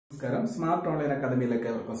നമസ്കാരം. Smart online അക്കാദമിയിലേക്ക്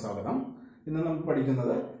ഏവർക്കും സ്വാഗതം. ഇന്ന് നമ്മൾ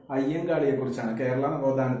പഠിക്കുന്നത് അയ്യങ്കാളിയെ കുറിച്ചാണ്. കേരള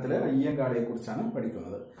നവോത്ഥാനത്തിലെ അയ്യങ്കാളിയെ കുറിച്ചാണ്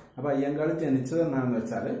പഠിക്കുന്നത്. അപ്പൊ അയ്യങ്കാളി ജനിച്ചത് എന്നാണെന്ന്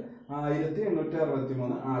വെച്ചാൽ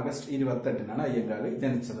 1863 ആഗസ്റ്റ് 28-നാണ് അയ്യങ്കാളി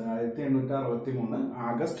ജനിച്ചത്. 1863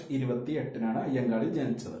 ആഗസ്റ്റ് 28-നാണ് അയ്യങ്കാളി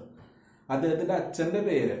ജനിച്ചത്. അദ്ദേഹത്തിന്റെ അച്ഛന്റെ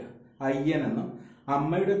പേര് അയ്യൻ എന്നും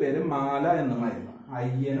അമ്മയുടെ പേര് മാല എന്നുമായിരുന്നു.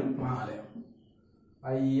 അയ്യനും മാലയും.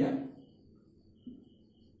 അയ്യൻ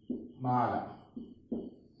മാല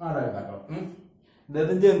മാതാപിതാക്കളും.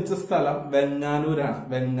 ഇദ്ദേഹം ജനിച്ച സ്ഥലം വെങ്ങാനൂരാണ്.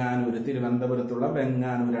 വെങ്ങാനൂര്, തിരുവനന്തപുരത്തുള്ള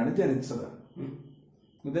വെങ്ങാനൂരാണ് ജനിച്ചത്.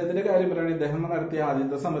 ഇദ്ദേഹത്തിന്റെ കാര്യം പറയുകയാണെങ്കിൽ ഇദ്ദേഹം നടത്തിയ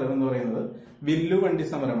ആദ്യത്തെ സമരം എന്ന് പറയുന്നത് വില്ലുവണ്ടി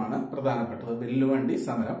സമരമാണ് പ്രധാനപ്പെട്ടത്. വില്ലുവണ്ടി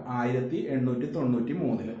സമരം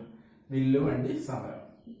 1893. വില്ലുവണ്ടി സമരം.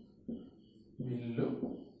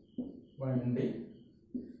 വില്ലുവണ്ടി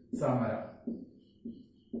സമരം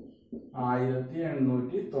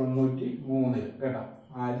 1893 കേട്ടോ.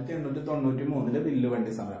 1893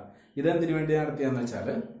 വില്ലുവണ്ടി സമരം. ഇതെന്തിനു വേണ്ടി നടത്തിയെന്ന്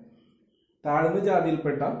വെച്ചാല് താഴ്ന്ന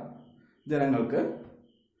ജാതിയിൽപ്പെട്ട ജനങ്ങൾക്ക്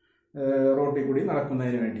റോട്ടിൽ കൂടി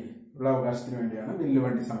നടക്കുന്നതിന് വേണ്ടി ഉള്ള അവകാശത്തിന് വേണ്ടിയാണ്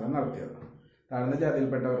വില്ലുവണ്ടി സമരം നടത്തിയത്. താഴ്ന്ന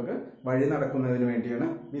ജാതിയിൽപ്പെട്ടവർക്ക് വഴി നടക്കുന്നതിന് വേണ്ടിയാണ്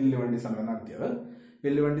വില്ലുവണ്ടി സമരം നടത്തിയത്.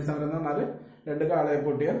 വില്ലുവണ്ടി സമരം എന്ന് പറഞ്ഞാൽ രണ്ട് കാളയെ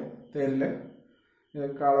പൂട്ടിയ തേരില്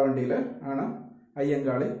കാളവണ്ടിയിൽ ആണ്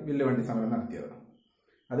അയ്യങ്കാളി വില്ലുവണ്ടി സമരം നടത്തിയത്.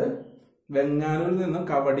 അത് വെങ്ങാനൂരിൽ നിന്ന്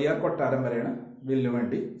കവടിയാർ കൊട്ടാരം വരെയാണ്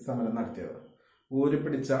വില്ലുവണ്ടി സമരം നടത്തിയത്.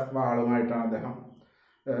 ഊരിപ്പിടിച്ച വാളുമായിട്ടാണ് അദ്ദേഹം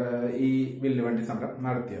ഈ വില്ലുവണ്ടി സമരം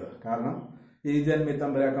നടത്തിയത്. കാരണം ഈ ജന്മി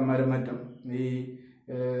തമ്പുരാക്കന്മാരും മറ്റും ഈ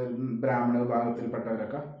ബ്രാഹ്മണ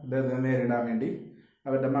വിഭാഗത്തിൽപ്പെട്ടവരൊക്കെ ഇദ്ദേഹത്തെ നേരിടാൻ വേണ്ടി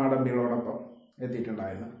അവരുടെ മാടമ്പികളോടൊപ്പം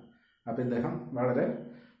എത്തിയിട്ടുണ്ടായിരുന്നു. അപ്പൊ ഇദ്ദേഹം വളരെ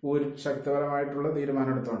ശക്തിപരമായിട്ടുള്ള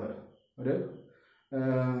തീരുമാനം എടുത്തുകൊണ്ട് ഒരു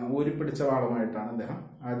ഊരിപ്പിടിച്ച വാളുമായിട്ടാണ് അദ്ദേഹം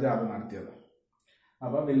ആ ജാഥ നടത്തിയത്.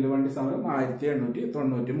 അപ്പൊ വില്ലുവണ്ടി സമരം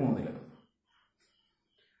 1893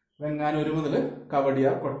 വെങ്ങാനൂര് മുതൽ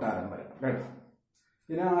കവടിയാർ കൊട്ടാരം വരെ കേട്ടോ.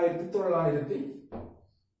 പിന്നെ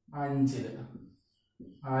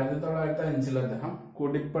 1905 അദ്ദേഹം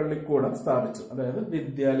കുടിപ്പള്ളിക്കൂടം സ്ഥാപിച്ചു. അതായത്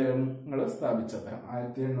വിദ്യാലയങ്ങൾ സ്ഥാപിച്ചു അദ്ദേഹം.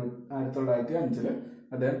 1905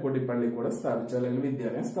 അദ്ദേഹം കുടിപ്പള്ളിക്കൂടം സ്ഥാപിച്ചു, അല്ലെങ്കിൽ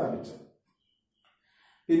വിദ്യാലയം സ്ഥാപിച്ചു.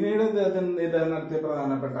 പിന്നീട് ഇദ്ദേഹം നടത്തിയ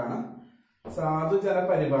പ്രധാനപ്പെട്ടാണ് സാധുജന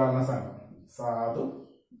പരിപാലന സംഘം.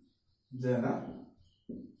 സാധുജന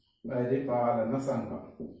പരിപാലന സംഘം.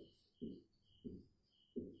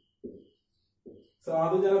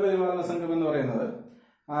 സാധുജന പരിപാലന സംഘം എന്ന് പറയുന്നത്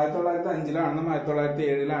 1905-ലാണെന്നും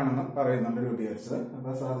 1907-ലാണെന്നും പറയുന്നുണ്ട് രൂപീകരിച്ചത്. അപ്പൊ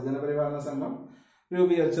സാധുജന പരിപാലന സംഘം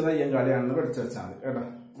രൂപീകരിച്ചത് അയ്യങ്കാളിയാണെന്ന് പഠിച്ചു വെച്ചാൽ മതി കേട്ടോ.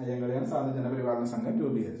 അയ്യങ്കാളിയാണ് സാധുജന പരിപാലന സംഘം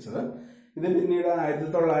രൂപീകരിച്ചത്. ഇത് പിന്നീട്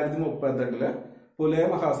 1938 പുലയ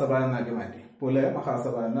മഹാസഭ എന്നാക്കി മാറ്റി. പുലയ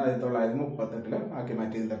മഹാസഭ എന്ന് 1938 ആക്കി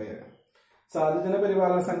മാറ്റി ഇതിന്റെ പേര്. സാധുജന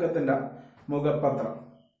പരിപാലന സംഘത്തിന്റെ മുഖപത്രം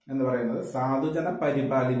എന്ന് പറയുന്നത് സാധുജന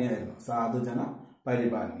പരിപാലിനിയായിരുന്നു. സാധുജന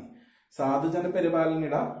പരിപാലിനി. സാധുജന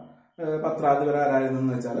പരിപാലനിയുടെ പത്രാധിപരാരായിരുന്നു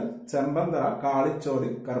എന്ന് വെച്ചാൽ ചെമ്പന്തറ കാളിച്ചോറി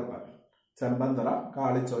കറുപ്പൻ. ചെമ്പന്തറ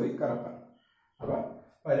കാളിച്ചോറി കറുപ്പൻ. അപ്പൊ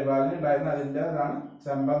പരിപാലന ഉണ്ടായിരുന്ന അതിൻ്റെതാണ്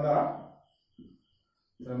ചെമ്പന്തറ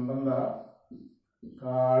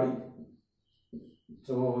കാളി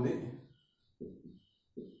ചോതി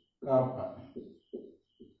കറുപ്പൻ.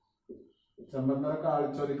 ചെമ്പന്തറ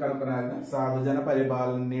കാളിച്ചോതി കറുപ്പനായിരുന്നു സാധുജന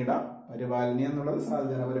പരിപാലിനി എന്നുള്ളത്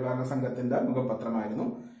സാധുജന പരിപാലന സംഘത്തിന്റെ മുഖപത്രമായിരുന്നു.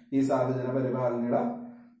 ഈ സാധുജന പരിപാലനയുടെ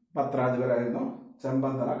പത്രാധിപരായിരുന്നു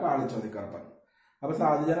ചെമ്പന്തറ കാളിച്ചോതി കറുപ്പൻ. അപ്പൊ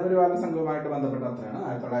സാധുജന പരിപാലന സംഘവുമായിട്ട് ബന്ധപ്പെട്ട അത്രയാണ്.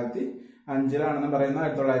 1905-ലാണെന്ന് പറയുന്നത്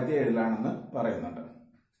 1907-ലാണെന്ന് പറയുന്നുണ്ട്.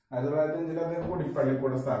 1905 അദ്ദേഹം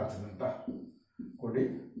കുടിപ്പള്ളിക്കൂടം സ്ഥാപിച്ചിട്ടുണ്ട്.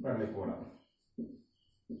 കുടിപ്പള്ളിക്കൂടം.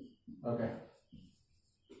 ഓക്കെ.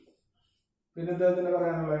 പിന്നെ ഇദ്ദേഹത്തിന്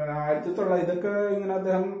പറയാനുള്ള 1900 ഇതൊക്കെ ഇങ്ങനെ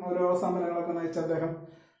അദ്ദേഹം ഓരോ സമരങ്ങളൊക്കെ നയിച്ച അദ്ദേഹം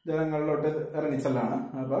ജനങ്ങളിലോട്ട് ഇറങ്ങിച്ചല്ലാണ്.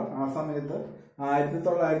 അപ്പൊ ആ സമയത്ത്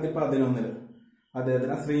 1911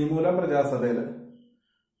 അദ്ദേഹത്തിന് ശ്രീമൂലം പ്രജാസഭയില്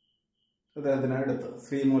അദ്ദേഹത്തിനെ എടുത്ത്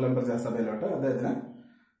ശ്രീമൂലം പ്രജാസഭയിലോട്ട് അദ്ദേഹത്തിന്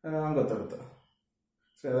അംഗത്വമെടുത്ത്.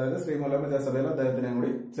 അതായത് ശ്രീമൂലം പ്രജാസഭയിൽ അദ്ദേഹത്തിനെ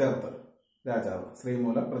കൂടി ചേർത്ത് രാജാവ്.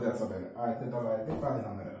 ശ്രീമൂലം പ്രജാസഭയിൽ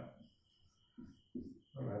 1914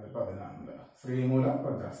 ശ്രീമൂലം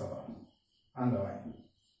പ്രജാസഭ അംഗമായി.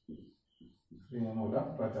 ശ്രീമൂലം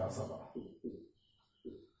പ്രജാസഭ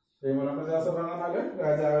എന്ന് പറഞ്ഞാല്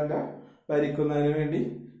രാജാവിന്റെ ഭരിക്കുന്നതിന് വേണ്ടി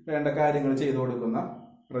വേണ്ട കാര്യങ്ങൾ ചെയ്തു കൊടുക്കുന്ന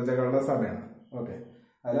പ്രജകളുടെ സഭയാണ്. ഓക്കെ.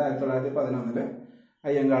 അതിൽ 1911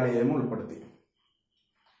 അയ്യങ്കാളിയെയും ഉൾപ്പെടുത്തി.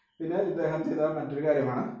 പിന്നെ ഇദ്ദേഹം ചെയ്ത മറ്റൊരു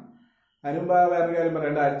കാര്യമാണ്, അതിനുമ്പ് വേറൊരു കാര്യം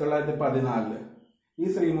പറയേണ്ട, 1914 ഈ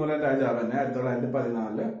ശ്രീമൂലം രാജാവ് തന്നെ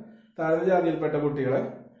 1914 താഴ്ന്ന ജാതിയിൽപ്പെട്ട കുട്ടികളെ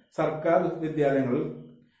സർക്കാർ വിദ്യാലയങ്ങളിൽ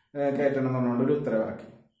കയറ്റണം എന്ന് പറഞ്ഞുകൊണ്ട് ഒരു ഉത്തരവിറക്കി,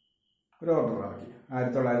 ഒരു ഓർഡർ ഇറക്കി.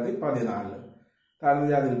 1914 താഴ്ന്ന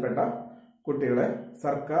ജാതിയിൽപ്പെട്ട കുട്ടികളെ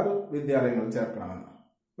സർക്കാർ വിദ്യാലയങ്ങളിൽ ചേർക്കണമെന്ന്.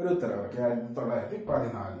 ഒരു ഉത്തരവിറക്കി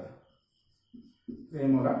 1914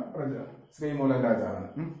 ശ്രീമൂലം രാജാവാണ്.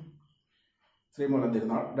 ശ്രീമൂലം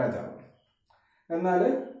തിരുനാൾ രാജാവ്. എന്നാൽ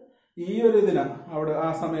ഈ ഒരു ഇതിന് അവിടെ ആ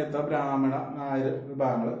സമയത്ത് ബ്രാഹ്മണ നായർ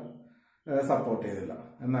വിഭാഗങ്ങൾ സപ്പോർട്ട് ചെയ്തില്ല.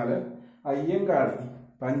 എന്നാൽ അയ്യങ്കാളി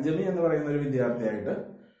പഞ്ചമി എന്ന് പറയുന്ന ഒരു വിദ്യാർത്ഥിയായിട്ട്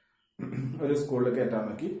ഒരു സ്കൂളിൽ കയറ്റാൻ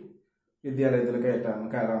നോക്കി, വിദ്യാലയത്തിൽ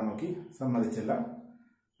കയറാൻ നോക്കി, സമ്മതിച്ചില്ല.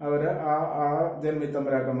 അവര് ആ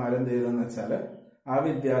ജന്മിത്തമ്പരാക്കന്മാർ എന്ത് ചെയ്തെന്ന് വെച്ചാൽ ആ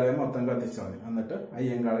വിദ്യാലയം മൊത്തം കത്തിച്ചു കളഞ്ഞു. എന്നിട്ട്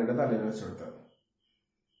അയ്യങ്കാളിയുടെ തലയിൽ വെച്ചെടുത്തത്.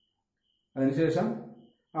 അതിനുശേഷം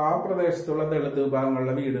ആ പ്രദേശത്തുള്ള ദളിത്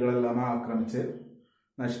വിഭാഗങ്ങളുടെ വീടുകളെല്ലാം ആക്രമിച്ച്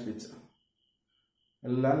നശിപ്പിച്ചു.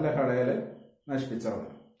 എല്ലാം ലഹളയില് നശിപ്പിച്ചവർ.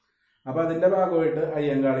 അപ്പൊ അതിന്റെ ഭാഗമായിട്ട്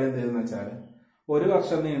അയ്യങ്കാളി എന്ത് ചെയ്തെന്ന് വെച്ചാൽ 1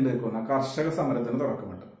 വർഷം നീണ്ടു നിൽക്കുന്ന കർഷക സമരത്തിന്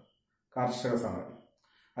തുടക്കമിട്ടു. കർഷക സമരം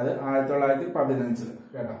അത് 1915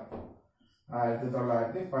 കേട്ടോ.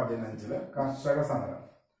 1915 കർഷക സമരം.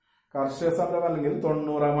 കർഷക സമരം അല്ലെങ്കിൽ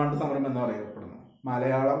 90-ാം ആണ്ട് സമരം എന്ന് പറയപ്പെടുന്നു.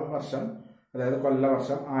 മലയാള വർഷം അതായത്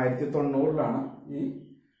കൊല്ലവർഷം 1990-ലാണ് ഈ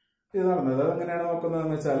ഇത് നടന്നത്. അതെങ്ങനെയാണ്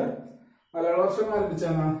നോക്കുന്നതെന്ന് വെച്ചാൽ മലയാള വർഷം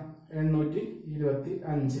ആരംഭിച്ചാണ്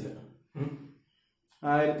 825.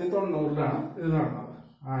 1990-ലാണ് ഇത് നടന്നത്.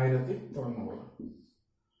 1990.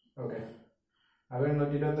 ഓക്കെ. അപ്പൊ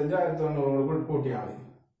 825 1990 കൂട്ടിയാൽ മതി.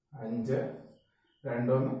 5,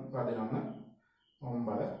 2, 1, 11, 9.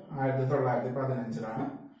 1915-ലാണ്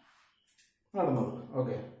നടന്നത്.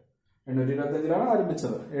 ഓക്കെ. 825-ലാണ്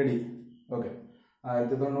ആരംഭിച്ചത് AD. ഓക്കെ.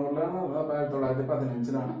 1990-ലാണ് നടന്നത്.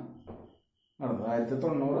 1915-ലാണ് നടന്നത്.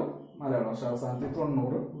 1990 മലയാള വർഷം അവസാനത്തിൽ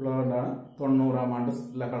 90 ഉള്ളതുകൊണ്ടാണ് 90-ാം ആണ്ട്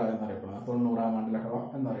ലഹള എന്നറിയപ്പെടുന്നത്. 90-ാം ആണ്ട് ലഹള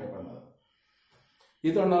എന്നറിയപ്പെടുന്നത്. ഈ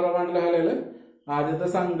 90-ാം ആണ്ട് ലഹളയിൽ ആദ്യത്തെ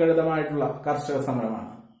സംഘടിതമായിട്ടുള്ള കർഷക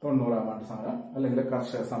സമരമാണ് 90-ാം ആണ്ട് സമരം അല്ലെങ്കിൽ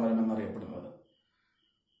കർഷക സമരം എന്നറിയപ്പെടുന്നത്.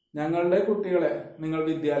 ഞങ്ങളുടെ കുട്ടികളെ നിങ്ങൾ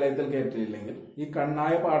വിദ്യാലയത്തിൽ കയറ്റിയില്ലെങ്കിൽ ഈ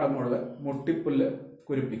കണ്ണായ പാഠം മുഴുവൻ മുട്ടിപ്പുല്ല്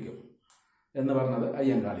കുരിപ്പിക്കും എന്ന് പറഞ്ഞത്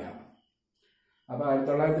അയ്യങ്കാളിയാണ്. അപ്പൊ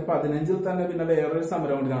 1915 തന്നെ പിന്നെ വേറൊരു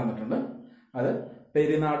സമരം കൂടി നടന്നിട്ടുണ്ട്. അത്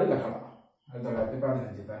പെരിനാട് ലഹള.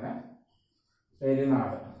 1915 തന്നെ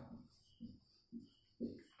പെരിനാട്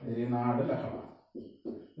ലഹള.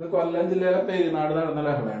 ഇത് കൊല്ലം ജില്ലയിലെ പെരിനാട് നടന്ന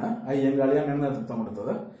ലഹളയാണ്. അയ്യങ്കാളിയാണ് നേതൃത്വം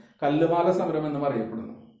കൊടുത്തത്. കല്ലുമാല സമരം എന്നും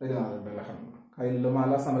അറിയപ്പെടുന്നു. പെരിനാടിന്റെ ലഹള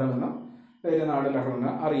കല്ലുമാല സമരം എന്നും പെരിനാട് ലഹള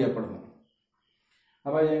അറിയപ്പെടുന്നു.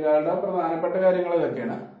 അപ്പൊ അയ്യങ്കാളിയുടെ പ്രധാനപ്പെട്ട കാര്യങ്ങൾ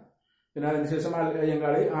ഇതൊക്കെയാണ്. പിന്നെ അതിനുശേഷം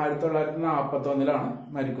അയ്യങ്കാളി 1941-ലാണ്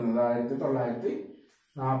മരിക്കുന്നത്.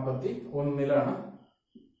 1941-ലാണ്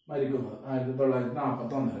മരിക്കുന്നത്.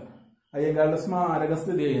 1941. അയ്യങ്കാളിയുടെ സ്മാരകം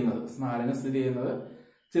സ്ഥിതി ചെയ്യുന്നത്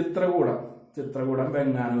ചിത്രകൂടം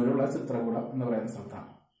വെങ്ങാനൂരുള്ള ചിത്രകൂടം എന്ന് പറയുന്ന സ്ഥലത്താണ്.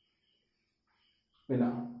 പിന്നെ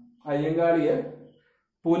അയ്യങ്കാളിയെ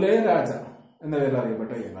പുലയ രാജ എന്ന പേരിൽ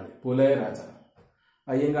അറിയപ്പെട്ട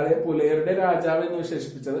അയ്യങ്കാളിയെ പുലയരുടെ രാജാവ് എന്ന്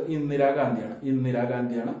വിശേഷിപ്പിച്ചത്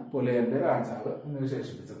ഇന്ദിരാഗാന്ധിയാണ് പുലയരുടെ രാജാവ് എന്ന്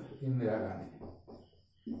വിശേഷിപ്പിച്ചത്.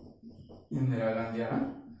 ഇന്ദിരാഗാന്ധിയാണ്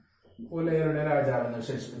പുലയരുടെ രാജാവ് എന്ന്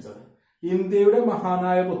വിശേഷിപ്പിച്ചത്. ഇന്ത്യയുടെ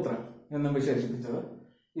മഹാനായ പുത്രൻ എന്നും വിശേഷിപ്പിച്ചത്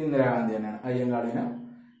ഇന്ദിരാഗാന്ധി തന്നെയാണ്. അയ്യങ്കാളിനെ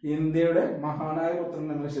ഇന്ത്യയുടെ മഹാനായ പുത്രൻ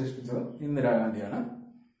എന്ന് വിശേഷിപ്പിച്ചത് ഇന്ദിരാഗാന്ധിയാണ്.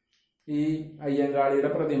 ഈ അയ്യങ്കാളിയുടെ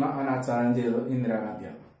പ്രതിമ അനാച്ഛാദനം ചെയ്തത്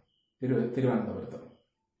ഇന്ദിരാഗാന്ധിയാണ് തിരുവനന്തപുരത്ത്.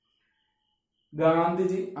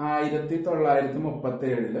 ഗാന്ധിജി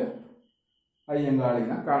 1937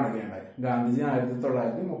 അയ്യങ്കാളിനെ കാണുകയുണ്ടായി. ഗാന്ധിജി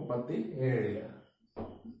 1937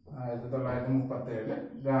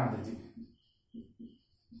 ഗാന്ധിജി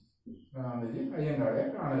അയ്യങ്കാളിയെ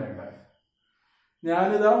കാണുകയുണ്ടായി.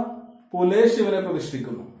 ഞാനിതാ പുലേ ശിവനെ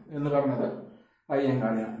പ്രതിഷ്ഠിക്കുന്നു എന്ന് പറഞ്ഞത്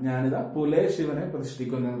അയ്യങ്കാളിയാണ്.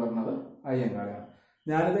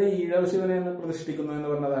 ഞാനിതാ ഈഴവ ശിവനെ എന്ന് പ്രതിഷ്ഠിക്കുന്നു എന്ന്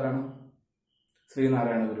പറഞ്ഞത് ആരാണ്?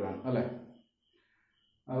 ശ്രീനാരായണ ഗുരുവാണ് അല്ലെ.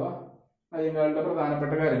 അവ അയ്യങ്കാളിയുടെ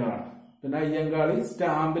പ്രധാനപ്പെട്ട കാര്യങ്ങളാണ്. പിന്നെ അയ്യങ്കാളി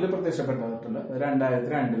സ്റ്റാമ്പിൽ പ്രത്യക്ഷപ്പെട്ടിട്ടുണ്ട്.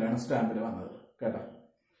 2002-ലാണ് സ്റ്റാമ്പിൽ വന്നത് കേട്ടോ.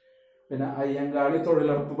 പിന്നെ അയ്യങ്കാളി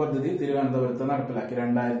തൊഴിലുറപ്പ് പദ്ധതി തിരുവനന്തപുരത്ത് നടപ്പിലാക്കി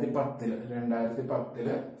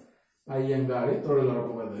 2010 അയ്യങ്കാളി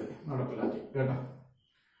തൊഴിലുറപ്പ് പദ്ധതി നടപ്പിലാക്കി കേട്ടോ.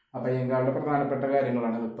 അപ്പൊ അയ്യങ്കാളിയുടെ പ്രധാനപ്പെട്ട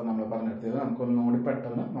കാര്യങ്ങളാണ് ഇപ്പൊ നമ്മൾ പറഞ്ഞെടുത്തത്. നമുക്കൊന്നും കൂടി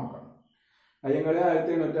പെട്ടെന്ന് നോക്കാം. അയ്യങ്കാളി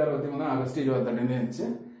 1863 ആഗസ്റ്റ് 28 ജനിച്ച്.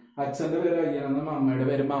 അച്ഛന്റെ പേര് അയ്യനെന്നും അമ്മയുടെ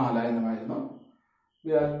പേര് മാല എന്നുമായിരുന്നു.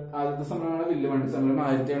 ആദ്യത്തെ സമരമാണ് വില്ലുവണ്ടി സമരം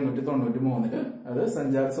 1893. അത്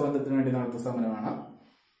സഞ്ചാര സ്വാതന്ത്ര്യത്തിന് വേണ്ടി നടത്തിയ സമരമാണ്.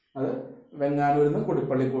 അത് വെങ്ങാനൂരിന്ന്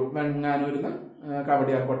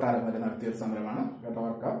കവടിയാർ കൊട്ടാരം വരെ നടത്തിയൊരു സമരമാണ് കേട്ടോ.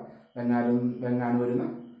 ഓർക്കാം, വെങ്ങാനൂരിന്ന്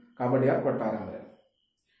കവടിയാർ കൊട്ടാരം വരെ.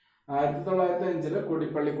 1905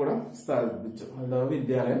 കുടിപ്പള്ളിക്കൂടം സ്ഥാപിച്ചു, അഥവാ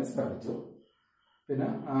വിദ്യാലയം സ്ഥാപിച്ചു. പിന്നെ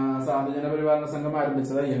സാധുജന പരിപാലന സംഘം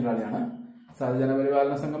ആരംഭിച്ചത് അയ്യങ്കാളിയാണ്. സാധുജന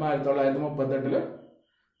പരിപാലന സംഘം 1938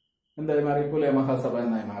 എന്തായി മാറി? പുലയ മഹാസഭ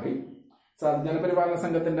എന്നായി മാറി. സാധുജന പരിപാലന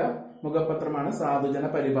സംഘത്തിന്റെ മുഖപത്രമാണ് സാധുജന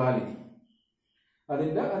പരിപാലിനി.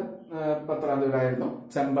 അതിന്റെ പത്രാധിപരായിരുന്നു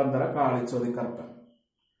ചെമ്പന്തറ കാളിച്ചോതിക്കറുപ്പൻ.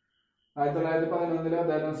 1911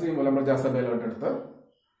 അദ്ദേഹം ശ്രീമൂലം പ്രജാസഭയിലോട്ടെടുത്ത്.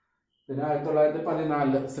 പിന്നെ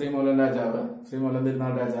 1914 ശ്രീമൂലം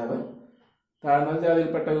തിരുനാൾ രാജാവ് താഴ്ന്ന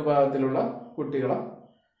ജാതിയിൽപ്പെട്ട വിഭാഗത്തിലുള്ള കുട്ടികളെ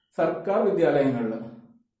സർക്കാർ വിദ്യാലയങ്ങളിൽ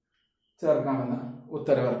ചേർക്കാമെന്ന്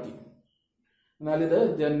ഉത്തരവിറക്കി. എന്നാൽ ഇത്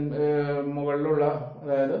മുകളിലുള്ള,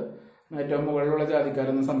 അതായത് ഏറ്റവും മുകളിലുള്ള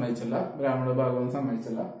ജാതിക്കാരൊന്നും സമ്മതിച്ചില്ല, ബ്രാഹ്മണ വിഭാഗമൊന്നും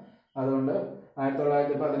സമ്മതിച്ചില്ല. അതുകൊണ്ട്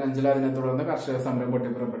 1915 അതിനെ തുടർന്ന് കർഷക സമരം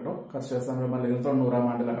പൊട്ടിപ്പുറപ്പെട്ടു. കർഷക സമരം അല്ലെങ്കിൽ 90-ാം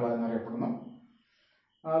ആണ്ട് ലഹള എന്നറിയപ്പെടുന്നു.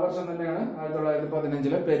 ആ വർഷം തന്നെയാണ്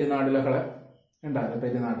 1915 പെരിനാട് ലഹള ഉണ്ടായത്.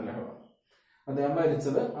 പെരിനാട് ലഹള. അദ്ദേഹം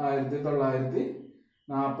മരിച്ചത് 1941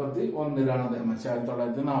 അദ്ദേഹം മരിച്ചത്.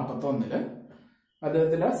 1941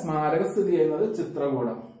 അദ്ദേഹത്തിന്റെ സ്മാരക സ്ഥിതി ചെയ്യുന്നത്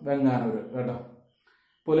ചിത്രകൂടം, വെങ്ങാനൂര് കേട്ടോ.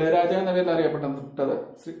 പുലയരാജ എന്ന പേരിൽ അറിയപ്പെട്ടത്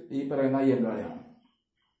ഈ പറയുന്ന അയ്യങ്കാളിയാണ്.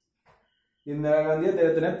 ഇന്ദിരാഗാന്ധി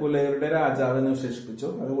അദ്ദേഹത്തിനെ പുലയരുടെ രാജാവ് എന്ന് വിശേഷിപ്പിച്ചു.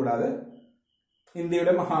 അതുകൂടാതെ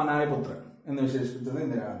ഇന്ത്യയുടെ മഹാനായ പുത്രൻ എന്ന് വിശേഷിപ്പിച്ചത്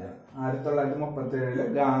ഇന്ദിരാഗാന്ധിയാണ്. 1937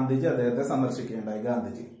 ഗാന്ധിജി അദ്ദേഹത്തെ സന്ദർശിക്കുകയുണ്ടായി.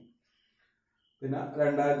 ഗാന്ധിജി. പിന്നെ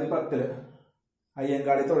 2010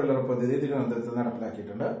 അയ്യങ്കാളി തൊഴിലുറപ്പ് പദ്ധതി തിരുവനന്തപുരത്ത്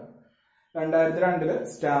നടപ്പിലാക്കിയിട്ടുണ്ട്. 2002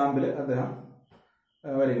 സ്റ്റാമ്പിൽ അദ്ദേഹം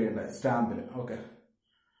വരികയുണ്ടായി. സ്റ്റാമ്പിൽ. ഓക്കെ.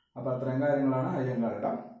 അപ്പൊ അത്രയും കാര്യങ്ങളാണ്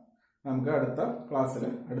അയ്യങ്കാളിയുടെ. നമുക്ക് അടുത്ത ക്ലാസ്സിൽ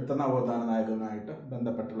അടുത്ത നവോത്ഥാന നായകനുമായിട്ട്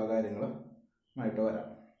ബന്ധപ്പെട്ടുള്ള കാര്യങ്ങളുമായിട്ട് വരാം.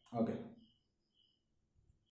 ഓക്കെ.